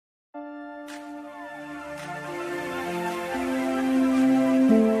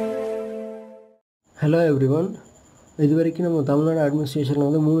Hello everyone. இதுவரைக்கும் நம்ம தமிழ்நாடு அட்மினிஸ்ட்ரேஷனில்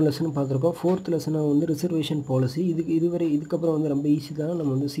வந்து 3 லெசன் பார்த்துருக்கோம். 4th லெசனாக வந்து ரிசர்வேஷன் பாலிசி. இதுக்கப்புறம் வந்து ரொம்ப ஈஸி தான்,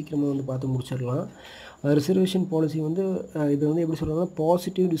 நம்ம வந்து சீக்கிரமாக வந்து பார்த்து முடிச்சிடலாம். ரிசர்வேஷன் பாலிசி வந்து இது வந்து எப்படி சொல்கிறாங்கன்னா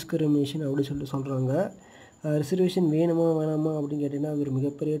பாசிட்டிவ் டிஸ்கிரிமினேஷன் அப்படி சொல்கிறாங்க. ரிசர்வேஷன் வேணுமா வேணாமா அப்படின்னு கேட்டிங்கன்னா அது ஒரு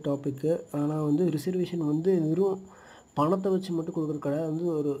மிகப்பெரிய டாப்பிக்கு. ஆனால் வந்து ரிசர்வேஷன் வந்து வெறும் பணத்தை வச்சு மட்டும் கொடுக்குற கிடையாது, வந்து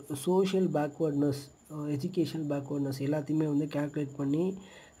ஒரு சோஷியல் பேக்வேர்ட்னஸ், எஜுகேஷனல் பேக்வேர்ட்னஸ் எல்லாத்தையுமே வந்து கேல்குலேட் பண்ணி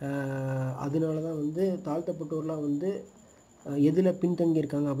அதனால தான் வந்து தாழ்த்தப்பட்டோர்லாம் வந்து எதில்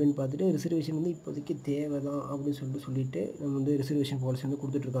பின்தங்கியிருக்காங்க அப்படின்னு பார்த்துட்டு ரிசர்வேஷன் வந்து இப்போதைக்கு தேவை தான் அப்படின்னு சொல்லிட்டு நம்ம வந்து ரிசர்வேஷன் பாலிசி வந்து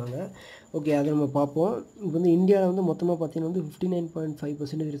கொடுத்துட்ருக்காங்க. ஓகே, அதை நம்ம பார்ப்போம். இப்போ வந்து இந்தியாவில் வந்து மொத்தமாக பார்த்தீங்கன்னா வந்து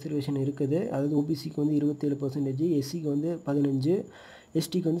 59.5% ரிசர்வேஷன் இருக்குது. அதாவது ஓபிசிக்கு வந்து 27%, எஸ்சிக்கு வந்து 15%,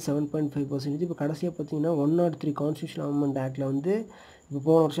 எஸ்டிக்கு வந்து 7.5%. இப்போ கடைசியாக பார்த்தீங்கன்னா 103 கான்ஸ்டியூஷன் அமெண்ட்மெண்ட் ஆக்டில் வந்து இப்போ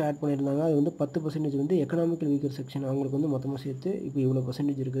போன வருஷம் ஆட் பண்ணியிருந்தாங்க. அது வந்து 10% வந்து எக்கனாமிக்கல் வீக்கர் செக்ஷன் அவங்களுக்கு வந்து மொத்தமாக சேர்த்து இப்போ இவ்வளோ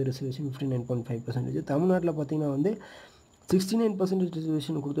பர்சன்டேஜ் இருக்குது ரிசர்வேஷன் 59.5%. தமிழ்நாட்டில் பார்த்தீங்கன்னா வந்து 69%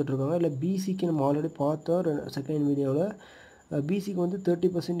 ரிசர்வேஷன் கொடுத்துட்ருக்காங்க. இல்லை பிசிக்கு நம்ம ஆல்ரெடி பார்த்தோம் செகண்ட் வீடியோவில். பிசிக்கு வந்து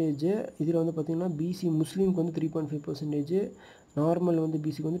 30%. இதில் வந்து பார்த்திங்கன்னா பிசி முஸ்லீமுக்கு வந்து 3.5%, நார்மல் வந்து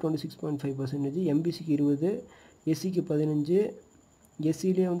பிசிக்கு வந்து 26.5%, எம்பிசிக்கு 20%, எஸ்சிக்கு 15%,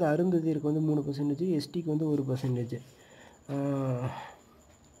 எஸ்சிலே வந்து அருந்ததியருக்கு வந்து 3%, எஸ்டிக்கு வந்து 1%.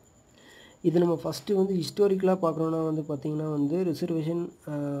 இது நம்ம ஃபஸ்ட்டு வந்து ஹிஸ்டாரிக்கலாக பார்க்குறோன்னா வந்து பார்த்திங்கன்னா வந்து ரிசர்வேஷன்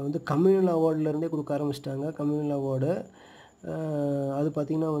வந்து கம்யூனல் அவார்ட்லேருந்தே கொடுக்க ஆரம்பிச்சிட்டாங்க. கம்யூனல் அவார்டு அது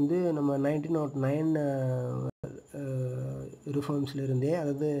பார்த்திங்கன்னா வந்து நம்ம 1909 ரிஃபார்ம்ஸ்லேருந்தே,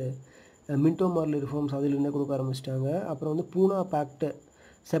 அதாவது மின்டோ மார்லி ரிஃபார்ம்ஸ் அதிலிருந்தே கொடுக்க ஆரம்பிச்சிட்டாங்க. அப்புறம் வந்து பூனா பேக்ட்,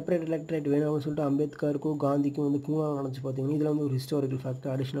 செப்பரேட் எலக்ட்ரேட் வேணும் அப்படின்னு சொல்லிட்டு அம்பேத்கருக்கும் காந்திக்கும் வந்து பூனா நடந்துச்சு பார்த்திங்கன்னா. இதில் வந்து ஒரு ஹிஸ்டாரிக்கல் ஃபேக்ட்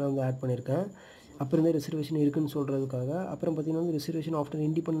அடிஷ்னலாக வந்து ஆட் பண்ணியிருக்கேன். அப்புறம் வந்து ரிசர்வேஷன் இருக்குதுன்னு சொல்கிறதுக்காக. அப்புறம் பார்த்திங்கன்னா வந்து ரிசர்வேஷன் ஆஃப்டர்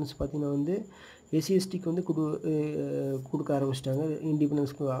இண்டிபெண்டன்ஸ் பார்த்திங்கன்னா வந்து எஸ்சி எஸ்டிக்கு வந்து கொடுக்க ஆரம்பிச்சிட்டாங்க.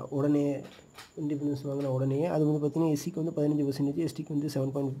 இண்டிபெண்டன்ஸ் வாங்கின உடனே அது வந்து பார்த்திங்கன்னா எஸ்சிக்கு வந்து 15%, எஸ்டிக்கு வந்து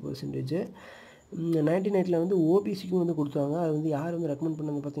 7.5%. 1990 வந்து ஓபிசிக்கும் வந்து கொடுத்தாங்க. அது வந்து யார் வந்து ரெக்கமெண்ட்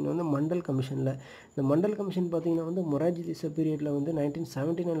பண்ணது பார்த்திங்கன்னா வந்து மண்டல் கமிஷனில். இந்த மண்டல் கமிஷன் பார்த்திங்கன்னா வந்து மொரார்ஜி தேசாய் பீரியடில் வந்து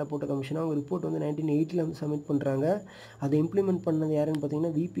 1979 போட்ட கமிஷன். அவங்க ரிப்போர்ட் வந்து 1980 வந்து சப்மிட் பண்ணுறாங்க. அதை இம்ப்ளிமெண்ட் பண்ணது யாருன்னு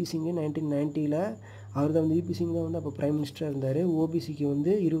பார்த்திங்கன்னா விபி சிங் 1990. அவர் தான் வந்து விபி சிங் தான் வந்து அப்போ பிரைம் மினிஸ்டராக இருந்தார். ஓபிசிக்கு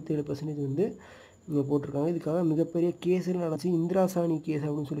வந்து 27% வந்து இங்கே போட்டிருக்காங்க. இதுக்காக மிகப்பெரிய கேஸில் நடந்துச்சு. இந்திரா சாணி கேஸ்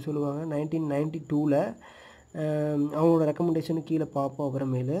அப்படின்னு சொல்லுவாங்க 1992. அவங்களோட ரெக்கமெண்டேஷனு கீழே பார்ப்போம்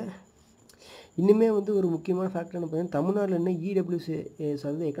அப்புறமேலு. இன்னுமே வந்து ஒரு முக்கியமான ஃபேக்டர் என்ன பார்த்தீங்கன்னா தமிழ்நாட்டில் என்ன இடபிள்யூசிஎஸ்,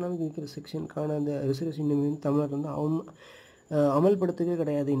 அதாவது எக்கனாமிக் வீக்கர் செக்ஷனுக்கான அந்த ரிசர்வேஷன் இன்னுமே வந்து தமிழ்நாட்டில் வந்து அமல்படுத்தவே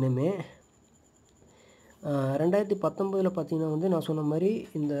கிடையாது. இன்னுமே 2019 பார்த்தீங்கன்னா வந்து நான் சொன்ன மாதிரி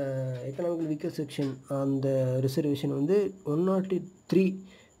இந்த எக்கனாமிக்கல் வீக்கர் செக்ஷன் அந்த ரிசர்வேஷன் வந்து 103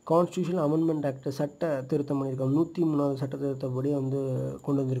 கான்ஸ்டியூஷனல் அமெண்ட்மெண்ட் ஆக்ட் சட்ட திருத்தம் பண்ணியிருக்காங்க. 103வது சட்ட திருத்தப்படி வந்து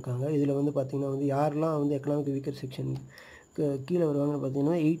கொண்டு வந்திருக்காங்க. இதில் வந்து பார்த்திங்கன்னா வந்து யாரெல்லாம் வந்து எக்கனாமிக் வீக்கர் செக்ஷன் கீழே வருவாங்கன்னு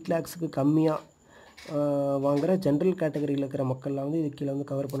பார்த்தீங்கன்னா 8 lakhsக்கு கம்மியாக வாங்குகிற ஜென்ரல் கேட்டகரியில் இருக்கிற மக்கள்லாம் வந்து இது கீழே வந்து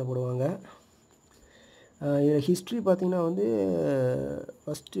கவர் பண்ணப்படுவாங்க. இதில் ஹிஸ்ட்ரி பார்த்திங்கன்னா வந்து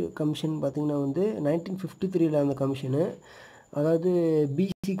ஃபஸ்ட்டு கமிஷன் பார்த்திங்கன்னா வந்து 1953 அந்த கமிஷனு, அதாவது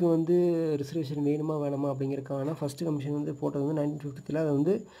பிசிக்கு வந்து ரிசர்வேஷன் வேணுமா வேணாமா அப்படிங்கிறதுக்கான ஃபஸ்ட்டு கமிஷன் வந்து போட்டது வந்து 1953. அது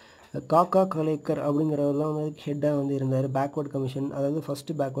வந்து காக்கா கலேக்கர் அப்படிங்கிறவர்லாம் வந்து ஹெட்டாக வந்து இருந்தார். பேக்வேர்டு கமிஷன், அதாவது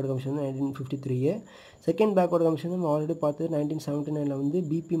ஃபஸ்ட்டு பேக்வேர்டு கமிஷன் வந்து 1953. செகண்ட் பேக்வேர்டு கமிஷன் நம்ம ஆல்ரெடி பார்த்து 1979 வந்து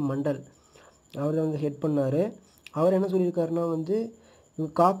பிபி மண்டல் அவர் தான் வந்து ஹெட் பண்ணார். அவர் என்ன சொல்லியிருக்காருன்னா வந்து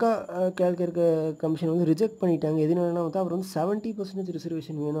காக்கா கேல்கர் கமிஷன் வந்து ரிஜெக்ட் பண்ணிட்டாங்க. எதுனாலனா வந்து அவர் வந்து 70%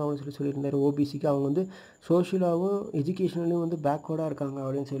 ரிசர்வேஷன் வேணும் அப்படின்னு சொல்லியிருந்தார் ஓபிசிக்கு. அவங்க வந்து சோஷியலாகவும் எஜுகேஷனலையும் வந்து பேக்வேர்டாக இருக்காங்க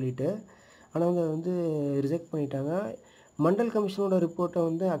அப்படின்னு சொல்லிட்டு. ஆனால் வந்து அதை வந்து ரிஜெக்ட் பண்ணிட்டாங்க. மண்டல் கமிஷனோட ரிப்போர்ட்டை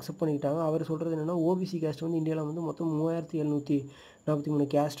வந்து அக்செப்ட் பண்ணிக்கிட்டாங்க. அவர் சொல்கிறது என்னென்னா ஓபிசி கேஸ்ட் வந்து இந்தியாவில் வந்து மொத்தம் 3743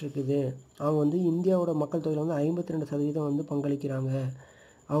 கேஸ்ட் இருக்குது. அவங்க வந்து இந்தியாவோட மக்கள் தொகையில் வந்து 52% வந்து பங்களிக்கிறாங்க.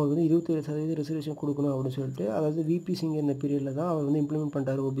 அவங்களுக்கு வந்து 27% ரிசர்வேஷன் கொடுக்கணும் அப்படின்னு சொல்லிட்டு, அதாவது விபி சிங் இந்த பீரியடில் தான் அவர் வந்து இம்ப்ளிமெண்ட்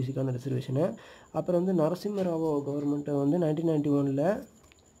பண்ணிட்டார் ஓபிசிக்கான ரிசர்வேஷனை. அப்புறம் வந்து நரசிம்மராவ் கவர்மெண்ட்டை வந்து 1991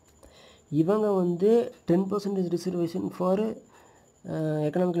 இவங்க வந்து 10% reservation for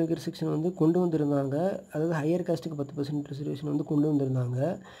economical weaker section வந்து கொண்டு வந்திருந்தாங்க. அதாவது ஹையர் காஸ்ட்டுக்கு 10% ரிசர்வேஷன் வந்து கொண்டு வந்திருந்தாங்க.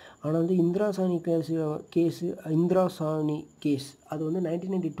 ஆனால் வந்து இந்திரா சாணி கேஸ் அது வந்து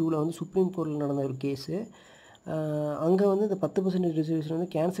 1992 வந்து சுப்ரீம் கோர்ட்டில் நடந்த ஒரு கேஸு. அங்கே வந்து இந்த 10% ரிசர்வேஷன்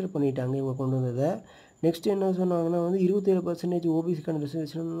வந்து கேன்சல் பண்ணிட்டாங்க இவங்க கொண்டு வந்ததை. நெக்ஸ்ட்டு என்ன சொன்னாங்கன்னா வந்து 27% ஓபிசிக்கான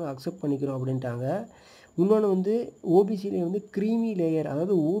ரிசர்வேஷன் வந்து அக்செப்ட் பண்ணிக்கிறோம் அப்படின்ட்டாங்க. இன்னொன்று வந்து ஓபிசியிலே வந்து க்ரீமி லேயர்,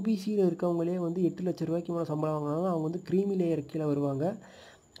 அதாவது ஓபிசியில் இருக்கவங்களே வந்து 8 லட்ச ரூபாய்க்கு மேலே சம்பளம் வாங்கினாங்க, அவங்க வந்து க்ரீமி லேயர் கீழே வருவாங்க.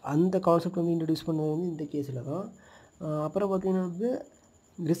 அந்த கான்செப்ட் வந்து இன்ட்ரடியூஸ் பண்ணது வந்து இந்த கேஸில் தான். அப்புறம் பார்த்திங்கன்னா வந்து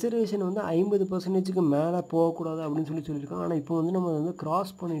ரிசர்வேஷன் வந்து 50%க்கு மேலே போகக்கூடாது அப்படின்னு சொல்லியிருக்காங்க. ஆனால் இப்போ வந்து நம்ம வந்து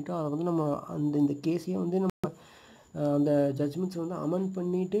கிராஸ் பண்ணிவிட்டோம். அதை வந்து நம்ம இந்த கேஸையே வந்து நம்ம அந்த ஜட்ஜ்மெண்ட்ஸை வந்து அமெண்ட்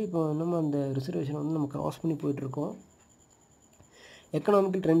பண்ணிவிட்டு இப்போ நம்ம அந்த ரிசர்வேஷனை வந்து நம்ம கிராஸ் பண்ணி போயிட்டுருக்கோம்.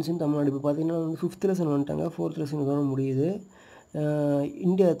 எக்கனாமிக்கல் ட்ரெண்ட்ஸ் இன் தமிழ்நாடு இப்போ பார்த்தீங்கன்னா வந்து 5th லெசன் வந்துட்டாங்க. 4th லெசன் இதோட முடியுது.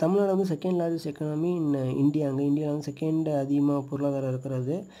 தமிழ்நாடு வந்து செகண்ட் லார்ஜஸ்ட் எக்கனாமி இன் இந்தியாங்க. இந்தியாவில் வந்து செகண்ட் அதிகமாக பொருளாதாரம்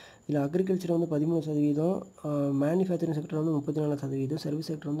இருக்கிறது. இதில் அக்ரிகல்ச்சர் வந்து 13%, மேனுஃபேக்சரிங் செக்டர் வந்து 34%, சர்வீஸ்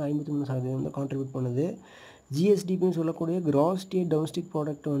செக்டர் வந்து 53% வந்து கான்ட்ரிபியூட் பண்ணுது. ஜிஎஸ்டிபின்னு சொல்லக்கூடிய கிராஸ் ஸ்டேட் டொமஸ்டிக்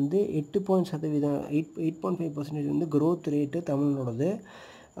ப்ராடக்ட் வந்து 8.5% வந்து க்ரோத் ரேட்டு தமிழ்நாடோடது.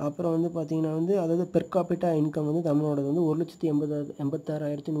 அப்புறம் வந்து பார்த்திங்கன்னா வந்து அதாவது பெர் காப்பிட்டா இன்கம் வந்து தமிழ்நாடு வந்து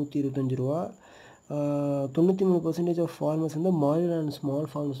 1,86,125 ரூபா. 93% ஆஃப் ஃபார்மர்ஸ் வந்து மாடல் அண்ட் ஸ்மால்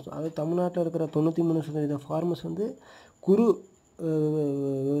ஃபார்மர்ஸ். அதாவது தமிழ்நாட்டில் இருக்கிற 93% ஃபார்மர்ஸ் வந்து குறு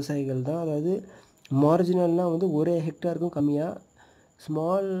விவசாயிகள் தான். அதாவது மார்ஜினல்னால் வந்து 1 ஹெக்டாருக்கும் கம்மியாக,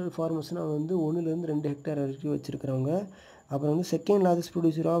 ஸ்மால் ஃபார்மர்ஸ்னால் வந்து 1 to 2 ஹெக்டார் வரைக்கும் வச்சுருக்கிறவங்க. அப்புறம் வந்து second largest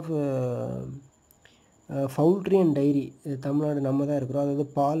producer of poultry and diary Tamil Nadu நம்ம தான் இருக்கிறோம். அதாவது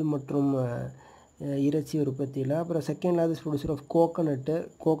பால் மற்றும் இறைச்சி உற்பத்தியில். அப்புறம் செகண்ட் லார்ஜஸ்ட் ப்ரொடியூசர் ஆஃப்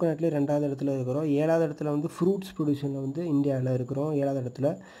கோகோனட்லேயே 2வது இடத்துல இருக்கிறோம். 7வது இடத்துல வந்து ஃப்ரூட்ஸ் ப்ரொடியூஷனில் வந்து இந்தியாவில் இருக்கிறோம் 7வது இடத்துல.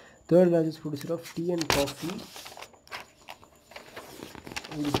 3rd largest producer of tea and coffee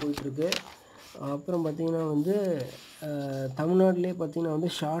இப்படி போயிட்டுருக்கு. அப்புறம் பார்த்திங்கன்னா வந்து தமிழ்நாட்டிலே பார்த்திங்கன்னா வந்து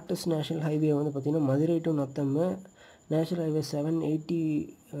ஷார்ட்டஸ்ட் நேஷ்னல் ஹைவே வந்து பார்த்திங்கன்னா Madurai to Natham national highway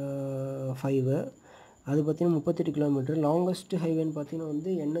 785. அது பார்த்திங்கன்னா 38 கிலோமீட்டர். லாங்கஸ்ட் ஹைவேன்னு பார்த்திங்கன்னா வந்து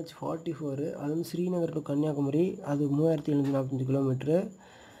NH44. அது வந்து ஸ்ரீநகர் டு கன்னியாகுமரி. அது 3745 கிலோமீட்ரு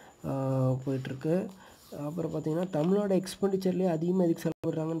போயிட்டுருக்கு. அப்புறம் பார்த்திங்கன்னா தமிழ்நாடு எக்ஸ்பெண்டிச்சர்லேயே அதிகமாக எதுக்கு செலவு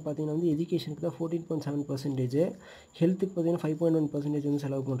பண்ணுறாங்கன்னு பார்த்திங்கன்னா வந்து எஜுகேஷனுக்கு தான் 14.7%, ஹெல்த்துக்கு பார்த்திங்கன்னா 5.1% வந்து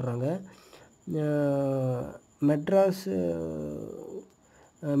செலவு பண்ணுறாங்க.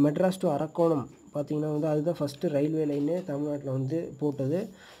 மெட்ராஸ் டு அரக்கோணம் பார்த்திங்கன்னா வந்து அதுதான் ஃபஸ்ட்டு ரயில்வே லைனு தமிழ்நாட்டில் வந்து போட்டது.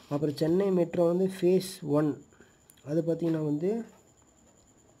 அப்புறம் சென்னை மெட்ரோ வந்து ஃபேஸ் 1 அது பார்த்திங்கன்னா வந்து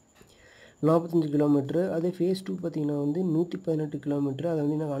 45 கிலோமீட்ரு. அதே ஃபேஸ் 2 பார்த்திங்கன்னா வந்து 118 கிலோமீட்ரு. அது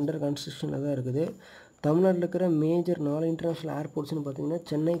வந்து நாங்கள் அண்டர் கன்ஸ்ட்ரக்ஷனில் தான் இருக்குது. தமிழ்நாட்டில் இருக்கிற மேஜர் 4 இன்டர்நேஷ்னல் ஏர்போர்ட்ஸ்னு பார்த்திங்கன்னா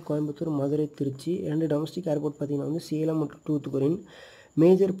சென்னை, கோயம்புத்தூர், மதுரை, திருச்சி. 2 டொமஸ்டிக் ஏர்போர்ட் பார்த்திங்கன்னா வந்து சேலம் மற்றும் தூத்துக்குடி.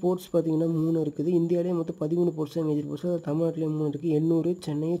 மேஜர் போர்ட்ஸ் பார்த்திங்கன்னா 3 இருக்குது. இந்தியாவிலே மொத்தம் 13 போர்ட்ஸ் தான் மேஜர் போர்ட்ஸ். அது தமிழ்நாட்டிலே 3 இருக்குது. எண்ணூர்,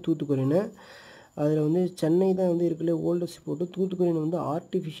 சென்னை, தூத்துக்குடின்னு. அதில் வந்து சென்னை தான் வந்து இருக்கிற ஓல்டஸ்ட் போர்ட்டு. தூத்துக்குடின்னு வந்து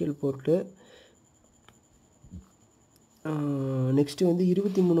ஆர்டிஃபிஷியல் போர்ட்டு. நெக்ஸ்ட்டு வந்து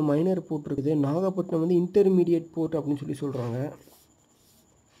 23 மைனர் போர்ட் இருக்குது. நாகப்பட்டினம் வந்து இன்டர்மீடியட் போர்ட் அப்படின்னு சொல்கிறாங்க.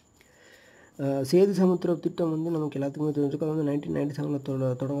 சேது சமுத்திர திட்டம் வந்து நமக்கு எல்லாத்துக்குமே தெரிஞ்சிருக்கும். அது வந்து 1997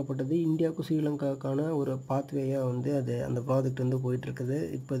 தொடங்கப்பட்டது. இந்தியாவுக்கும் ஸ்ரீலங்காவுக்கான ஒரு பாத்வேயாக வந்து அந்த ப்ராஜெக்ட் வந்து போயிட்டுருக்குது.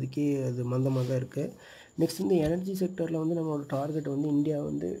 இப்போதைக்கு அது மந்தமாக தான் இருக்குது. நெக்ஸ்ட் வந்து எனர்ஜி செக்டரில் வந்து நம்மளோட டார்கெட் வந்து இந்தியா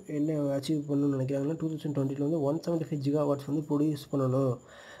வந்து என்ன அச்சீவ் பண்ணணும்னு நினைக்கிறாங்கன்னா 2020 வந்து 175 GW வந்து ப்ரொடியூஸ் பண்ணணும்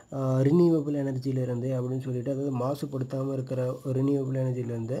ரினியூவபிள் எனர்ஜியிலேருந்து அப்படின்னு சொல்லிட்டு, அதாவது மாசுபடுத்தாமல் இருக்கிற ரினியூவபிள்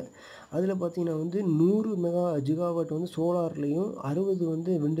எனர்ஜியிலேருந்து. அதில் பார்த்திங்கன்னா வந்து 100 GW வந்து சோலார்லேயும், 60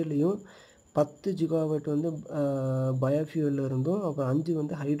 வந்து விண்டுலேயும், 10 GW வந்து பயோஃபியூலில் இருந்தும், அப்புறம் 5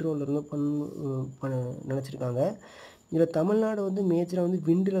 வந்து ஹைட்ரோவில் இருந்தும் பண்ண நினச்சிருக்காங்க. இதில் தமிழ்நாடு வந்து மேஜராக வந்து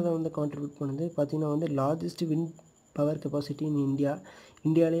விண்டில் தான் வந்து கான்ட்ரிபியூட் பண்ணுது. பார்த்திங்கன்னா வந்து லார்ஜஸ்ட் விண்ட் பவர் கெப்பாசிட்டி இன்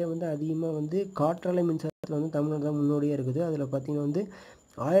இந்தியாவிலேயே வந்து அதிகமாக வந்து காற்றாலை மின்சாரத்தில் வந்து தமிழ்நாடு தான் முன்னோடியாக இருக்குது. அதில் பார்த்திங்கன்னா வந்து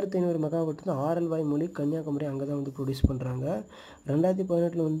 1500 மெகாவாட் வந்து ஆரல் வாய்மொழி கன்னியாகுமரி அங்கே தான் வந்து ப்ரொடியூஸ் பண்ணுறாங்க.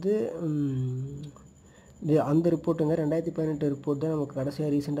 2018 வந்து அந்த ரிப்போர்ட்டுங்க 2018 ரிப்போர்ட் தான் நமக்கு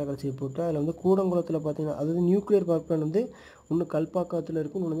ரீசெண்டாக கிடச்ச ரிப்போர்ட்டு. அதில் வந்து கூடங்குளத்தில் பார்த்திங்கன்னா அதாவது நியூக்ளியர் பவர் பிளான் வந்து ஒன்று கல்பாக்கத்தில்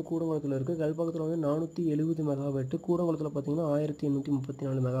இருக்குது, ஒன்று வந்து கூடங்குளத்தில் இருக்குது. கல்பாக்கத்தில் வந்து 470 மெகாவாட்டு, கூடங்குளத்தில் பார்த்திங்கன்னா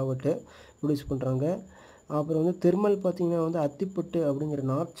 1834 மெகாவாட்டு ப்ரொடியூஸ் பண்ணுறாங்க. அப்புறம் வந்து தெர்மல் பார்த்திங்கன்னா வந்து அத்திப்பட்டு அப்படிங்கிற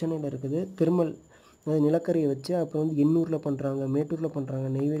நார்த் சென்னையில் இருக்குது. தெர்மல் அதாவது நிலக்கரியை வச்சு. அப்புறம் வந்து எண்ணூரில் பண்ணுறாங்க, மேட்டூரில் பண்ணுறாங்க,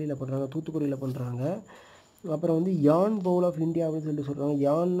 நெய்வேலியில் பண்ணுறாங்க, தூத்துக்குடியில் பண்ணுறாங்க. அப்புறம் வந்து யான் பவுல் ஆஃப் இந்தியா அப்படின்னு சொல்கிறாங்க.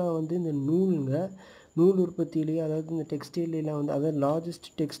 யான்னா வந்து இந்த நூல் உற்பத்தியிலேயே, அதாவது இந்த டெக்ஸ்டைல்லாம் வந்து அதாவது largest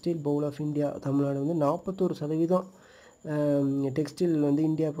textile Pavul of India Tamil Nadu வந்து 41% டெக்ஸ்டைல் வந்து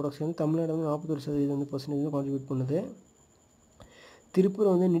இந்தியா ப்ரொடக்ஷன் வந்து தமிழ்நாடு வந்து 41% வந்து பர்சன்டேஜ் கான்ட்ரிபியூட் பண்ணுது.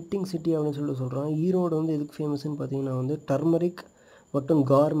 திருப்பூர் வந்து நிட்டிங் சிட்டி அப்படின்னு சொல்கிறாங்க. ஈரோடு வந்து எதுக்கு ஃபேமஸ்ன்னு பார்த்தீங்கன்னா வந்து டர்மரிக் மற்றும்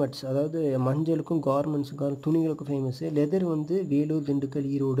கார்மெண்ட்ஸ், அதாவது மஞ்சளுக்கும் துணிகளுக்கும் ஃபேமஸ்ஸு. லெதர் வந்து வேலூர், திண்டுக்கல்,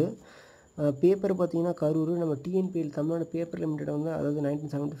 ஈரோடு. பேப்பர் பார்த்திங்கன்னா கரூர். நம்ம டிஎன்பிஎல் தமிழ்நாடு பேப்பர் லிமிடெட் வந்து அதாவது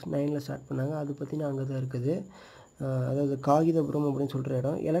 1979 ஸ்டார்ட் பண்ணாங்க. அது பார்த்திங்கன்னா அங்கே தான் இருக்குது, அதாவது காகிதபுரம் அப்படின்னு சொல்கிற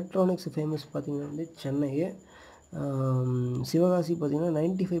இடம். எலக்ட்ரானிக்ஸ் ஃபேமஸ் பார்த்திங்கன்னா வந்து சென்னை. சிவகாசி பார்த்திங்கன்னா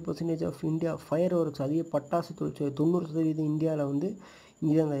 95% ஆஃப் இந்தியா ஃபயர் ஒர்க்ஸ், அதிக பட்டாசு தொழிற்சாலை 90% இந்தியாவில் வந்து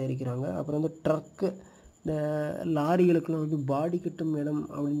இங்கே தான் தயாரிக்கிறாங்க. அப்புறம் வந்து ட்ரக்கு இந்த லாரிகளுக்கெல்லாம் வந்து பாடி கட்டும் இடம்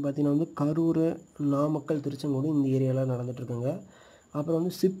அப்படின்னு பார்த்தீங்கன்னா வந்து கரூர், நாமக்கல், திருச்செங்கோடு இந்த ஏரியாவில் நடந்துகிட்ருக்குங்க. அப்புறம்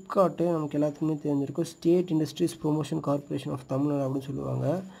வந்து சிப்காட்டு நமக்கு எல்லாத்துக்குமே தெரிஞ்சிருக்கும். State industries promotion corporation of Tamil Nadu அப்படின்னு சொல்லுவாங்க.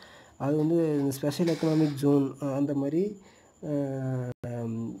 அது வந்து இந்த ஸ்பெஷல் எக்கனாமிக் ஜோன் அந்த மாதிரி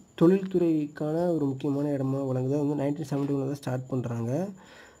தொழில்துறைக்கான ஒரு முக்கியமான இடமா விளங்குது. அது வந்து 1971 தான் ஸ்டார்ட் பண்ணுறாங்க.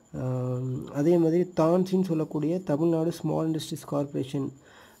 அதே மாதிரி தான்சின்னு சொல்லக்கூடிய தமிழ்நாடு ஸ்மால் இண்டஸ்ட்ரீஸ் கார்ப்பரேஷன்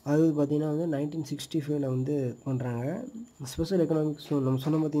அது பார்த்திங்கன்னா வந்து 1965 வந்து பண்ணுறாங்க. ஸ்பெஷல் எக்கனாமிக் ஜோன் நம்ம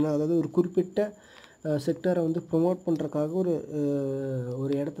சொன்ன பார்த்திங்கன்னா அதாவது ஒரு குறிப்பிட்ட செக்டரை வந்து ப்ரொமோட் பண்ணுறதுக்காக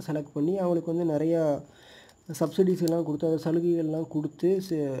ஒரு இடத்த செலக்ட் பண்ணி அவங்களுக்கு வந்து நிறையா சப்சிடிஸ் எல்லாம் கொடுத்து அதை சலுகைகள்லாம் கொடுத்து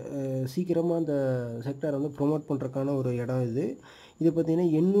சீக்கிரமாக அந்த செக்டரை வந்து ப்ரொமோட் பண்ணுறதுக்கான ஒரு இடம் இது. இது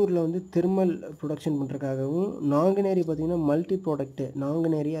பார்த்திங்கன்னா எண்ணூரில் வந்து தெர்மல் ப்ரொடக்ஷன் பண்ணுறதுக்காகவும், நாங்குநேரி பார்த்திங்கன்னா மல்டி ப்ராடக்ட்டு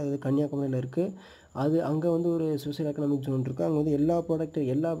நாங்குநேரி அது கன்னியாகுமரியில் இருக்குது. அது அங்கே வந்து ஒரு ஸ்பெஷல் எக்கனாமிக் ஜோன் இருக்குது. அங்கே வந்து எல்லா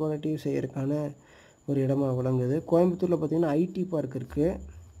ப்ராடக்ட்டையும் செய்கிறதுக்கான ஒரு இடமா விளங்குது. கோயம்புத்தூரில் பார்த்திங்கன்னா ஐடி பார்க் இருக்குது.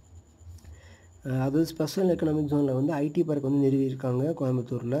 அது ஸ்பெஷல் எக்கனாமிக் ஜோனில் வந்து ஐடி பார்க் வந்து நிறுவியிருக்காங்க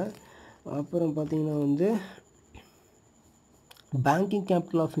கோயம்புத்தூரில். அப்புறம் பார்த்திங்கன்னா வந்து பேங்கிங்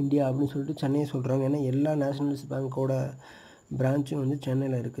கேபிட்டல் ஆஃப் இந்தியா அப்படின்னு சொல்லிட்டு சென்னையை சொல்கிறாங்க. ஏன்னா எல்லா நேஷ்னலைஸ் பேங்க்கோட பிரான்ச்சும் வந்து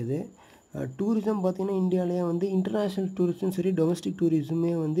சென்னையில் இருக்குது. டூரிசம் பார்த்திங்கன்னா இந்தியாவிலேயே வந்து இன்டர்நேஷ்னல் டூரிஸ்ட்டும் சரி டொமஸ்டிக்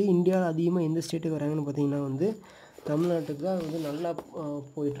டூரிசமே வந்து இந்தியாவில் அதிகமாக எந்த ஸ்டேட்டுக்கு வராங்கன்னு பார்த்திங்கன்னா வந்து தமிழ்நாட்டுக்கு தான் வந்து நல்லா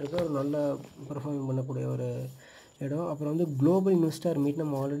போயிட்டுருக்கு. ஒரு நல்லா பர்ஃபார்ம் பண்ணக்கூடிய ஒரு இடம். அப்புறம் வந்து குளோபல் இன்வெஸ்டர் மீட்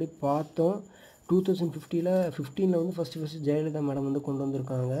நம்ம ஆல்ரெடி பார்த்தோம். 2015 வந்து ஃபஸ்ட்டு ஜெயலலிதா மேடம் வந்து கொண்டு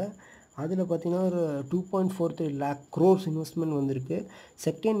வந்திருக்காங்க. அதில் பார்த்திங்கன்னா ஒரு 2.43 lakh crores இன்வெஸ்ட்மெண்ட் வந்திருக்கு.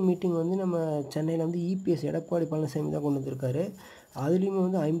 செகண்ட் மீட்டிங் வந்து நம்ம சென்னையில் வந்து இபிஎஸ் எடப்பாடி பழனிசாமி தான் கொண்டு வந்திருக்காரு. அதுலேயுமே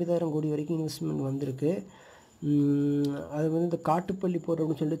வந்து 50,000 கோடி வரைக்கும் இன்வெஸ்ட்மெண்ட் வந்திருக்கு. அது வந்து இந்த காட்டுப்பள்ளி போர்ட்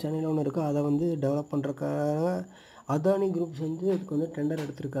அப்படின்னு சொல்லிட்டு சென்னையில் ஒன்று இருக்குது. அதை வந்து டெவலப் பண்ணுறதுக்காக அதானி குரூப்ஸ் வந்து அதுக்கு வந்து டெண்டர்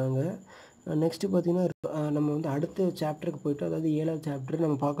எடுத்திருக்காங்க. நெக்ஸ்ட்டு பார்த்திங்கன்னா நம்ம வந்து அடுத்த சாப்டருக்கு போய்ட்டு அதாவது 7வது சாப்டர்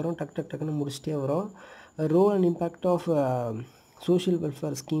நம்ம பார்க்குறோம். டக்குன்னு முடிச்சுட்டே வரோம். Role and impact of social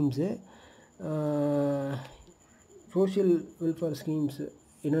welfare schemes. Social welfare schemes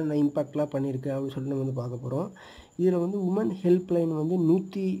என்னென்ன இம்பேக்ட்லாம் பண்ணியிருக்கு அப்படின்னு சொல்லிட்டு நம்ம வந்து பார்க்க போகிறோம். இதில் வந்து உமன் ஹெல்ப்லைன் வந்து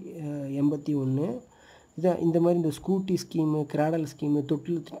 181 இதான் இந்த மாதிரி இந்த ஸ்கூட்டி ஸ்கீமு, கிராடல் ஸ்கீமு,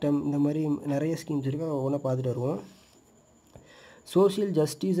 தொட்டில் திட்டம் இந்த மாதிரி நிறைய ஸ்கீம்ஸ் இருக்குது. ஒவ்வொன்றா பார்த்துட்டு வருவோம். Social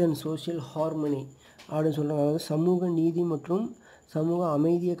justice and social harmony அப்படின்னு சொல்கிறாங்க. அதாவது சமூக நீதி மற்றும் சமூக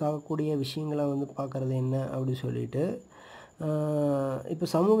அமைதியை காக்கக்கூடிய விஷயங்களை வந்து பார்க்குறது என்ன அப்படின்னு சொல்லிட்டு இப்போ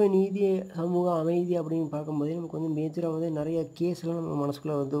சமூக நீதி சமூக அமைதி அப்படின்னு பார்க்கும்போதே நமக்கு வந்து மேஜராக வந்து நிறைய கேஸ்லாம் நம்ம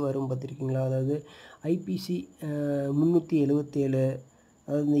மனசுக்குள்ளே வந்து வரும் பார்த்துருக்கீங்களா? அதாவது ஐபிசி 377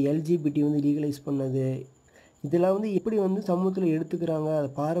 அதாவது இந்த எல்ஜிபிடி வந்து லீகலைஸ் பண்ணது இதெல்லாம் வந்து எப்படி வந்து சமூகத்தில் எடுத்துக்கிறாங்க, அது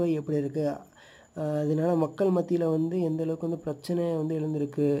பார்வை எப்படி இருக்குது, அதனால் மக்கள் மத்தியில் வந்து எந்த அளவுக்கு வந்து பிரச்சனை வந்து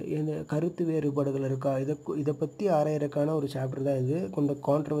எழுந்திருக்கு, எந்த கருத்து வேறுபாடுகள் இருக்கா, இதை பற்றி ஆராயறதுக்கான ஒரு சாப்டர் தான் இது. கொஞ்சம்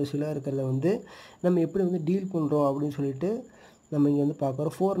கான்ட்ரவர்ஷியலாக இருக்கிறத வந்து நம்ம எப்படி வந்து டீல் பண்ணுறோம் அப்படின்னு சொல்லிட்டு நம்ம இங்கே வந்து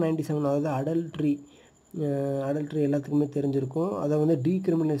பார்க்குறோம். 497 அதாவது அடல்ட்ரி எல்லாத்துக்குமே தெரிஞ்சிருக்கும். அதை வந்து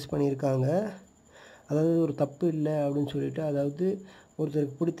டீக்ரிமினலைஸ் பண்ணியிருக்காங்க. அதாவது ஒரு தப்பு இல்லை அப்படின்னு சொல்லிட்டு, அதாவது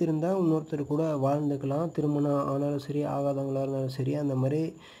ஒருத்தருக்கு பிடித்திருந்தால் இன்னொருத்தர் கூட வாழ்ந்துக்கலாம். திருமணம் ஆனாலும் சரி ஆகாதவங்களாக இருந்தாலும் சரி அந்த மாதிரி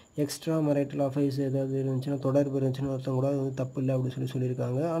எக்ஸ்ட்ரா மேரிட்டல் அஃபேர்ஸ் ஏதாவது இருந்துச்சுன்னா தொடர்பு இருந்துச்சுன்னா ஒருத்தவங்க கூட அது வந்து தப்பு இல்லை அப்படின்னு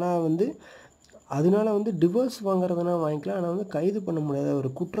சொல்லியிருக்காங்க. ஆனால் வந்து அதனால வந்து டிவோர்ஸ் வாங்குறதுனா வாங்கிக்கலாம், ஆனால் வந்து கைது பண்ண முடியாத ஒரு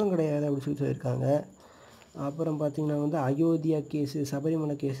குற்றம் கிடையாது அப்படின்னு சொல்லியிருக்காங்க. அப்புறம் பார்த்திங்கன்னா வந்து அயோத்தியா கேஸு,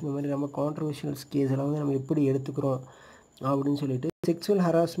 சபரிமலை கேஸ் இந்த மாதிரி நம்ம கான்ட்ரவர்ஷியல்ஸ் கேஸ் எல்லாம் வந்து நம்ம எப்படி எடுத்துக்கிறோம் அப்படின்னு சொல்லிட்டு செக்ஷுவல்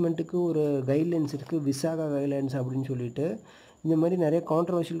ஹராஸ்மெண்ட்டுக்கு ஒரு கைட்லைன்ஸ் இருக்குது, விசாகா கைட்லைன்ஸ் அப்படின்னு சொல்லிட்டு இந்த மாதிரி நிறைய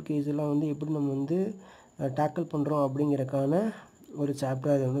கான்ட்ரவர்ஷியல் கேஸ் எல்லாம் வந்து எப்படி நம்ம வந்து டேக்கிள் பண்ணுறோம் அப்படிங்கிறக்கான ஒரு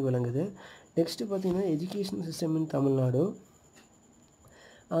சாப்டர் அது வந்து விளங்குது. நெக்ஸ்ட்டு பார்த்திங்கன்னா எஜுகேஷன் சிஸ்டம் இன் தமிழ்நாடு.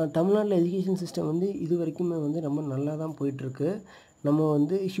 தமிழ்நாட்டில் எஜுகேஷன் சிஸ்டம் வந்து இது வரைக்குமே வந்து ரொம்ப நல்லா தான் போயிட்டுருக்கு. நம்ம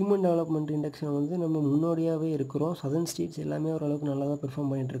வந்து ஹியூமன் டெவலப்மெண்ட் இண்டெக்ஸில் வந்து நம்ம முன்னோடியாகவே இருக்கிறோம். சதர்ன் ஸ்டேட்ஸ் எல்லாமே ஓரளவுக்கு நல்லா தான் பெர்ஃபார்ம்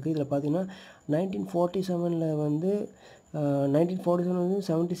பண்ணிகிட்ருக்கு. இதில் பார்த்திங்கன்னா 1947 வந்து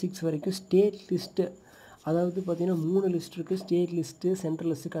 76 வரைக்கும் ஸ்டேட் லிஸ்ட்டு, அதாவது பார்த்திங்கன்னா 3 லிஸ்ட் இருக்குது. State list,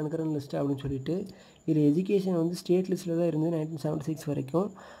 central list, concurrent list அப்படின்னு சொல்லிட்டு. இதில் எஜுகேஷன் வந்து ஸ்டேட் லிஸ்ட்டில் தான் இருந்தது 1976 வரைக்கும்.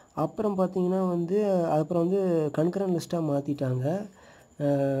 அப்புறம் பார்த்திங்கன்னா வந்து கன்கரண்ட் லிஸ்ட்டாக மாற்றிட்டாங்க.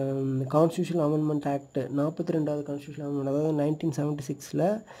 Constitutional amendment act 42வது constitutional amendment அதாவது 1976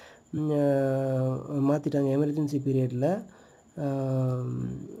 மாற்றிட்டாங்க எமர்ஜென்சி பீரியடில்.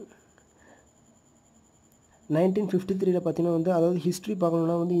 1953 பார்த்திங்கன்னா வந்து அதாவது ஹிஸ்ட்ரி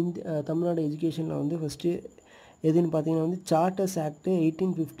பார்க்கணுன்னா வந்து தமிழ்நாடு எஜுகேஷனில் வந்து ஃபஸ்ட்டு எதுன்னு பார்த்திங்கன்னா வந்து சார்ட்டர்ஸ் ஆக்ட்டு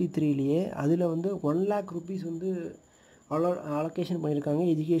 1853 அதில் வந்து 1 lakh rupees வந்து அலோகேஷன் பண்ணியிருக்காங்க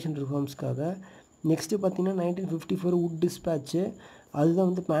எஜுகேஷன் ரிஃபார்ம்ஸ்க்காக. நெக்ஸ்ட்டு பார்த்திங்கன்னா 1954 வுட் டிஸ்பேட்ச்சு, அதுதான்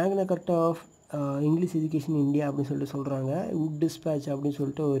வந்து மேக்னா கார்ட்டா ஆஃப் இங்கிலீஷ் எஜுகேஷன் இந்தியா அப்படின்னு சொல்லிட்டு சொல்கிறாங்க. வுட் டிஸ்பேட்ச் அப்படின்னு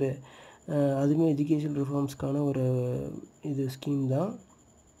சொல்லிட்டு ஒரு அதுவுமே எஜுகேஷன் ரிஃபார்ம்ஸ்க்கான ஒரு இது ஸ்கீம் தான்.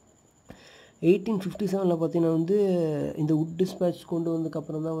 1857 பார்த்தீங்கன்னா வந்து இந்த வுட் டிஸ்பேட்ச் கொண்டு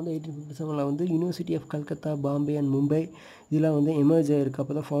வந்ததுக்கப்புறம் தான் வந்து 1857 வந்து university of Calcutta, Bombay and Mumbai இதெல்லாம் வந்து எமர்ஜ் ஆகிருக்கு.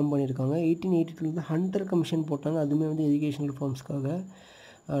 அப்போ தான் ஃபார்ம் பண்ணியிருக்காங்க. 1882 வந்து ஹண்டர் கமிஷன் போட்டாங்க. அதுவுமே வந்து எஜுகேஷன் ரிஃபார்ம்ஸ்க்காக.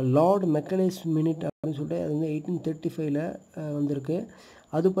 லார்ட் மெக்கலேஸ் மினிட் அப்படின்னு சொல்லிட்டு அது வந்து 1835 வந்திருக்கு.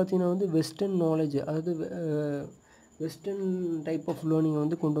 அது பார்த்திங்கன்னா வந்து வெஸ்டர்ன் நாலேஜ், அதாவது வெஸ்டர்ன் டைப் ஆஃப் லேர்னிங்கை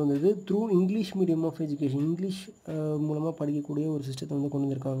வந்து கொண்டு வந்தது through English medium of education. English மூலமாக படிக்கக்கூடிய ஒரு சிஸ்டத்தை வந்து கொண்டு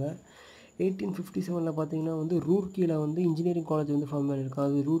வந்திருக்காங்க. 1857 பார்த்தீங்கன்னா வந்து ரூர்க்கியில் வந்து இன்ஜினியரிங் காலேஜ் வந்து ஃபார்ம் பண்ணியிருக்காங்க.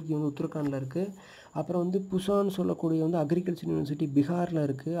 அது ரூர்க்கி வந்து உத்தரகாண்டில் இருக்குது. அப்புறம் வந்து புசான்னு சொல்லக்கூடிய வந்து அக்ரிகல்ச்சர் யூனிவர்சிட்டி பீகாரில்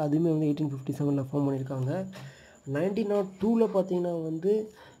இருக்குது. அதுவுமே வந்து 1857 ஃபார்ம் பண்ணியிருக்காங்க. 1902 பார்த்தீங்கன்னா வந்து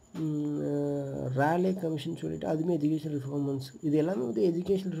ரேலே கமிஷன் சொல்லிட்டு அதுவுமே எஜுகேஷன் ரிஃபார்மன்ஸ். இது எல்லாமே வந்து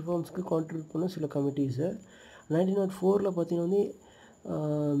எஜுகேஷன் ரிஃபார்ம்ஸ்க்கு கான்ட்ரிபியூட் பண்ண சில கமிட்டிஸு. 1904 பார்த்தீங்கன்னா வந்து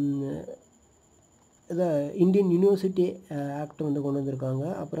இதை இந்தியன் யூனிவர்சிட்டி ஆக்ட் வந்து கொண்டு வந்திருக்காங்க.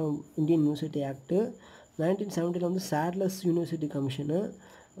 அப்புறம் இந்தியன் யூனிவர்சிட்டி ஆக்ட்டு. 1970 வந்து சாட்லஸ் யூனிவர்சிட்டி கமிஷனு.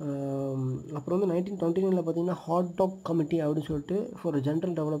 அப்புறம் வந்து 1929 பார்த்தீங்கன்னா ஹாட் டாக் கமிட்டி அப்படின்னு சொல்லிட்டு ஃபார்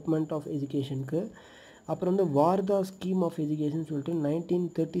ஜென்ரல் டெவலப்மெண்ட் ஆஃப் எஜுகேஷனுக்கு. அப்புறம் வந்து வார்தா ஸ்கீம் ஆஃப் எஜுகேஷன் சொல்லிட்டு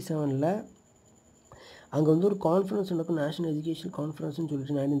 1937 அங்கே வந்து ஒரு கான்ஃபரன்ஸ் நடக்கும், நேஷனல் எஜுகேஷன் கான்ஃபரன்ஸ்னு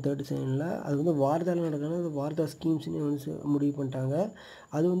சொல்லிட்டு 1937 அது வந்து வார்தாவில் நடக்கிறது. அது வார்தா ஸ்கீம்ஸ்னு வந்து முடிவு பண்ணிட்டாங்க.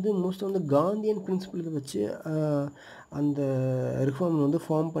 அது வந்து மோஸ்ட்டாக வந்து காந்தியன் பிரின்சிபலுக்கு வச்சு அந்த ரிஃபார்ம் வந்து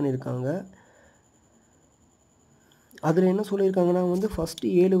ஃபார்ம் பண்ணியிருக்காங்க. அதில் என்ன சொல்லியிருக்காங்கன்னா வந்து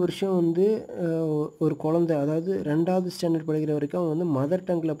ஃபஸ்ட்டு 7 வருஷம் வந்து ஒரு குழந்தை, அதாவது 2வது ஸ்டாண்டர்ட் படிக்கிற வரைக்கும் அவங்க வந்து மதர்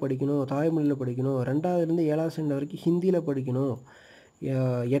டங்கில் படிக்கணும், தாய்மொழியில் படிக்கணும். 2வதுலேருந்து 7வது ஸ்டாண்டர்ட் வரைக்கும் ஹிந்தியில் படிக்கணும்.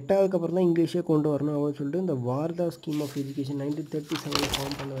 8வதுக்கு அப்புறம் தான் இங்கிலீஷே கொண்டு வரணும் அப்படின்னு சொல்லிட்டு இந்த Wardha scheme of education 1937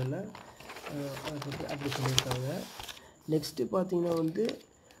 form பண்ணதில் அப்படி சொல்லியிருக்காங்க. நெக்ஸ்ட்டு பார்த்திங்கன்னா வந்து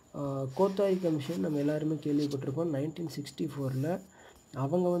கோத்தாரி கமிஷன் நம்ம எல்லாருமே கேள்விப்பட்டிருப்போம். 1964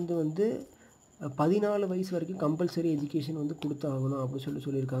 அவங்க வந்து 14 வயசு வரைக்கும் கம்பல்சரி எஜுகேஷன் வந்து கொடுத்தாகணும் அப்படின்னு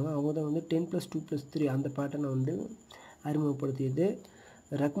சொல்லியிருக்காங்க. அவங்க தான் வந்து 10+2+3 அந்த பேட்டர்னை வந்து அறிமுகப்படுத்தியது.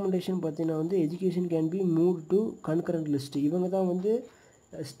 ரெக்கமெண்டேஷன் பார்த்தீங்கன்னா வந்து education can be move to concurrent list. இவங்க தான் வந்து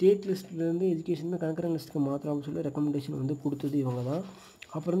ஸ்டேட் லிஸ்ட்லேருந்து எஜுகேஷன் கன்கரண்ட் லிஸ்ட்டுக்கு மாற்றலாம் அப்படின்னு சொல்லி ரெக்கமெண்டேஷன் வந்து கொடுத்தது இவங்க தான்.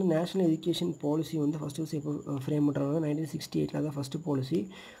 அப்புறம் வந்து நேஷ்னல் எஜுகேஷன் பாலிசி வந்து ஃபஸ்ட்டு எப்போ ஃப்ரேம் பண்ணுறாங்க 1968 தான் ஃபஸ்ட்டு பாலிசி.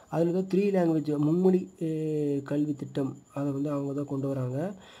 அதில் தான் 3 லாங்குவேஜ் மும்மொழி கல்வி திட்டம் அதை வந்து அவங்க தான் கொண்டு வராங்க.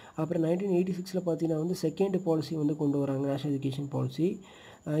 அப்புறம் 1986 பார்த்தீங்கன்னா வந்து செகண்ட் பாலிசி வந்து கொண்டு வராங்க, நேஷ்னல் எஜுகேஷன் பாலிசி.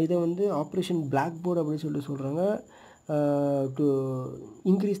 இதை வந்து ஆப்ரேஷன் பிளாக் போர்டு அப்படின்னு சொல்லிட்டு சொல்கிறாங்க. To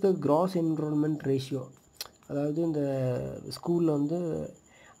increase the cross enrolment ratio, அதாவது இந்த ஸ்கூலில் வந்து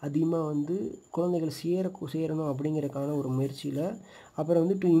அதிகமாக வந்து குழந்தைகள் சேரணும் அப்படிங்கிறதுக்கான ஒரு முயற்சியில். அப்புறம்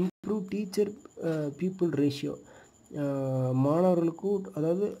வந்து to improve teacher people ratio, மாணவர்களுக்கும்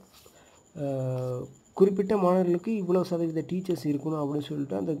அதாவது குறிப்பிட்ட மாணவர்களுக்கு இவ்வளோ சதவீத டீச்சர்ஸ் இருக்கணும் அப்படின்னு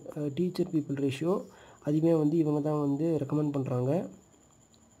சொல்லிட்டு அந்த டீச்சர் பீப்புள் ரேஷியோ அதுவுமே வந்து இவங்க தான் வந்து ரெக்கமெண்ட் பண்ணுறாங்க.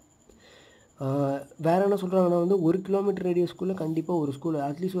 வேறு என்ன சொல்கிறாங்கன்னா வந்து 1 கிலோமீட்டர் ரேடியஸ்குள்ளே கண்டிப்பாக ஒரு ஸ்கூல்,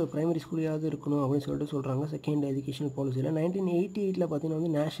 அட்லீஸ்ட் ஒரு ப்ரைமரி ஸ்கூலையாவது இருக்கணும் அப்படின்னு சொல்லிட்டு சொல்கிறாங்க செகண்ட் எஜுகேஷனல் பாலிசியில். 1988 பார்த்தீங்கன்னா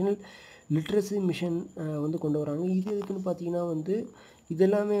வந்து நேஷ்னல் லிட்ரஸி மிஷன் வந்து கொண்டு வராங்க. இது எதுக்குன்னு பார்த்தீங்கன்னா வந்து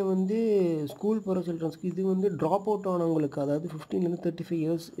இதெல்லாமே வந்து ஸ்கூல் போகிற சில்ட்ரன்ஸ்க்கு, இது வந்து ட்ராப் அவுட் ஆனவங்களுக்கு, அதாவது 15 to 35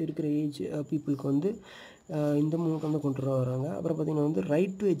 years இருக்கிற ஏஜ் பீப்புளுக்கு வந்து இந்த மூவ்க்கு வந்து கொண்டு வராங்க. அப்புறம் பார்த்திங்கன்னா வந்து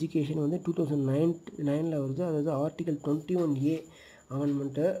ரைட் டு எஜுகேஷன் வந்து 2009 வருது. அதாவது ஆர்டிகல் 21A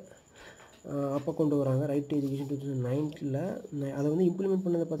அமெண்ட்மெண்ட்டு அப்போ கொண்டு வராங்க. ரைட் டு எஜுகேஷன் 2009 அதை வந்து இம்ப்ளிமெண்ட்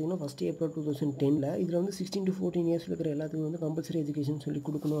பண்ணது பார்த்திங்கன்னா 1 April 2010. இதில் வந்து 16 to 14 years இருக்கிற எல்லாத்துக்கும் வந்து கம்பல்சரி எஜுகேஷன் சொல்லி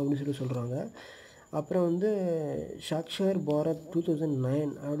கொடுக்கணும் அப்படின்னு சொல்கிறாங்க. அப்புறம் வந்து சாக்ஷர் பாரத் 2009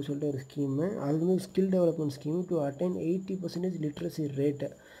 அப்படின்னு சொல்லிட்டு ஒரு ஸ்கீமு, அது வந்து skill development scheme to attain 80% literacy rate,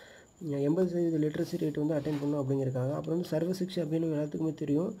 80% literacy rate வந்து அட்டைன் பண்ணணும் அப்படிங்கிறக்காங்க. அப்புறம் வந்து சர்வ சிக்ஷா அப்படின்னு எல்லாத்துக்குமே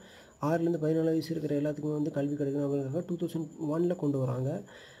தெரியும், 6லேருந்து 14 வயசு இருக்கிற எல்லாத்துக்குமே வந்து கல்வி கிடைக்கணும் அப்படிங்கிறக்காக 2001 கொண்டு வராங்க.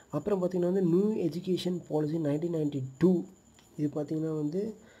 அப்புறம் பார்த்திங்கன்னா வந்து நியூ எஜுகேஷன் பாலிசி 1992, இது பார்த்திங்கன்னா வந்து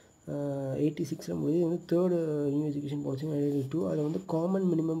 86 முடியுது. இது வந்து 3rd நியூ எஜுகேஷன் பாலிசி 1992. அதில் வந்து காமன்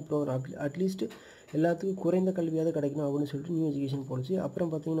மினிமம் ப்ரோக்ராம், அட்லீஸ்ட் எல்லாத்துக்கும் குறைந்த கல்வியாவது கிடைக்கணும் அப்படின்னு சொல்லிட்டு நியூ எஜுகேஷன் பாலிசி. அப்புறம்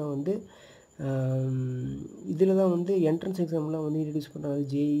பார்த்திங்கன்னா வந்து இதில் தான் வந்து என்ட்ரன்ஸ் எக்ஸாம்லாம் வந்து இன்ட்ரடியூஸ் பண்ணுறாங்க.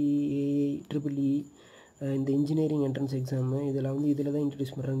 JEE இந்த இன்ஜினியரிங் என்ட்ரன்ஸ் எக்ஸாமு இதெல்லாம் வந்து இதில் தான்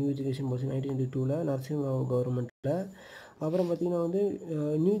இன்ட்ரடியூஸ் பண்ணுறாங்க நியூ எஜுகேஷன் பாலிசி 1992 நரசிம்மராவ் கவர்மெண்ட்டில். அப்புறம் பார்த்திங்கன்னா வந்து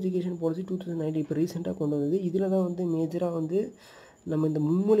நியூ எஜுகேஷன் பாலிசி 2009 இப்போ ரீசெண்டாக கொண்டு வந்தது. இதில் தான் வந்து மேஜராக வந்து நம்ம இந்த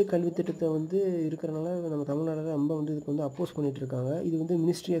மும்மொழி கல்வி திட்டத்தை வந்து இருக்கிறனால நம்ம தமிழ்நாட்டில் ரொம்ப வந்து இதுக்கு வந்து அப்போஸ் பண்ணிகிட்ருக்காங்க. இது வந்து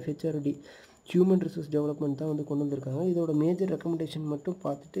ministry of HRD human resource development தான் வந்து கொண்டு வந்திருக்காங்க. இதோட மேஜர் ரெக்கமெண்டேஷன் மட்டும்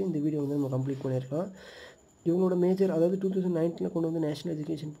பார்த்துட்டு இந்த வீடியோ வந்து நம்ம கம்ப்ளீட் பண்ணியிருக்கலாம். இவங்களோட மேஜர் அதாவது 2019 கொண்டு வந்து நேஷனல்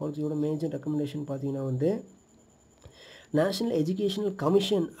எஜுகேஷன் பாலிசியோட மேஜர் ரெக்கமெண்டேஷன் பார்த்தீங்கன்னா வந்து நேஷ்னல் எஜுகேஷனல்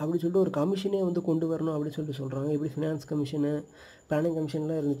கமிஷன் அப்படின்னு சொல்லிட்டு ஒரு கமிஷனே வந்து கொண்டு வரணும் அப்படின்னு சொல்லிட்டு சொல்கிறாங்க. எப்படி ஃபினான்ஸ் கமிஷனு, பிளானிங்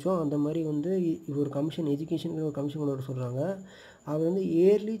கமிஷன்லாம் இருந்துச்சோ அந்த மாதிரி வந்து ஒரு கமிஷன், எஜுகேஷனுக்கு ஒரு கமிஷன் கொண்டு வர சொல்கிறாங்க. அவர் வந்து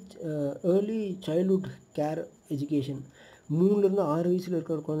ஏர்லி சைல்ட்ஹுட் கேர் எஜுகேஷன் 3லேருந்து 6 வயசில்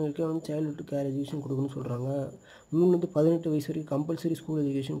இருக்கிற குழந்தைகளுக்கு வந்து சைல்ட்ஹுட் கேர் எஜுகேஷன் கொடுக்கணும்னு சொல்கிறாங்க. 3லேருந்து 18 வயசு வரைக்கும் கம்பல்சரி ஸ்கூல்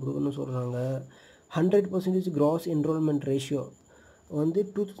எஜுகேஷன் கொடுக்கணும்னு சொல்கிறாங்க. 100% கிராஸ் என்ரோல்மெண்ட் ரேஷியோ வந்து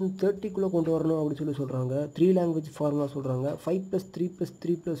 2030 கொண்டு வரணும் அப்படின்னு சொல்லி சொல்கிறாங்க. 3 லாங்குவேஜ் ஃபார்முலா சொல்கிறாங்க.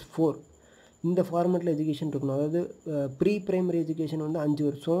 5+3+3+4 இந்த ஃபார்மேட்டில் எஜுகேஷன் இருக்கணும். அதாவது ப்ரீ ப்ரைமரி எஜுகேஷன் வந்து 5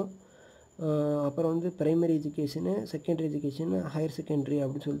 வருஷம், அப்புறம் வந்து primary education, secondary education, higher secondary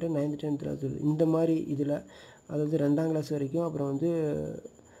அப்படின்னு சொல்லிட்டு 9th 10th 11th இந்த மாதிரி இதில் அதாவது 2ஆம் கிளாஸ் வரைக்கும், அப்புறம் வந்து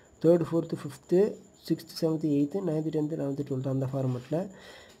 3rd 4th 5th 6th 7th 8th 9th 10th 11th 12th அந்த ஃபார்மேட்டில்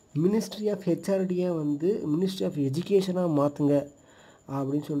மினிஸ்ட்ரி ஆஃப் ஹெச்ஆர்டியை வந்து மினிஸ்ட்ரி ஆஃப் எஜுகேஷனாக மாற்றுங்க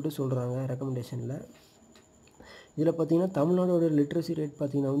அப்படின்னு சொல்லிட்டு சொல்கிறாங்க ரெக்கமெண்டேஷனில். இதில் பார்த்திங்கன்னா தமிழ்நாடோட லிட்ரஸி ரேட்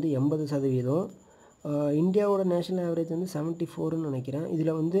பார்த்திங்கன்னா வந்து 80%. இந்தியாவோட நேஷ்னல் ஆவரேஜ் வந்து 74ன்னு நினைக்கிறேன்.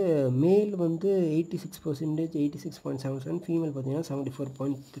 இதில் வந்து மேல் வந்து 86%, 86.77, ஃபீமேல் பார்த்திங்கன்னா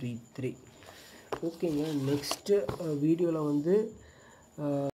 74.33. ஓகேங்க. நெக்ஸ்ட்டு வீடியோவில் வந்து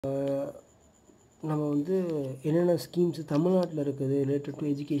நம்ம வந்து என்னென்ன ஸ்கீம்ஸ் தமிழ்நாட்டில் இருக்குது ரிலேட்டட் டு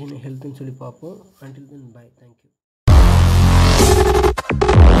எஜுகேஷன் ஹெல்த்துன்னு சொல்லி பார்ப்போம். Until then by. தேங்க்யூ.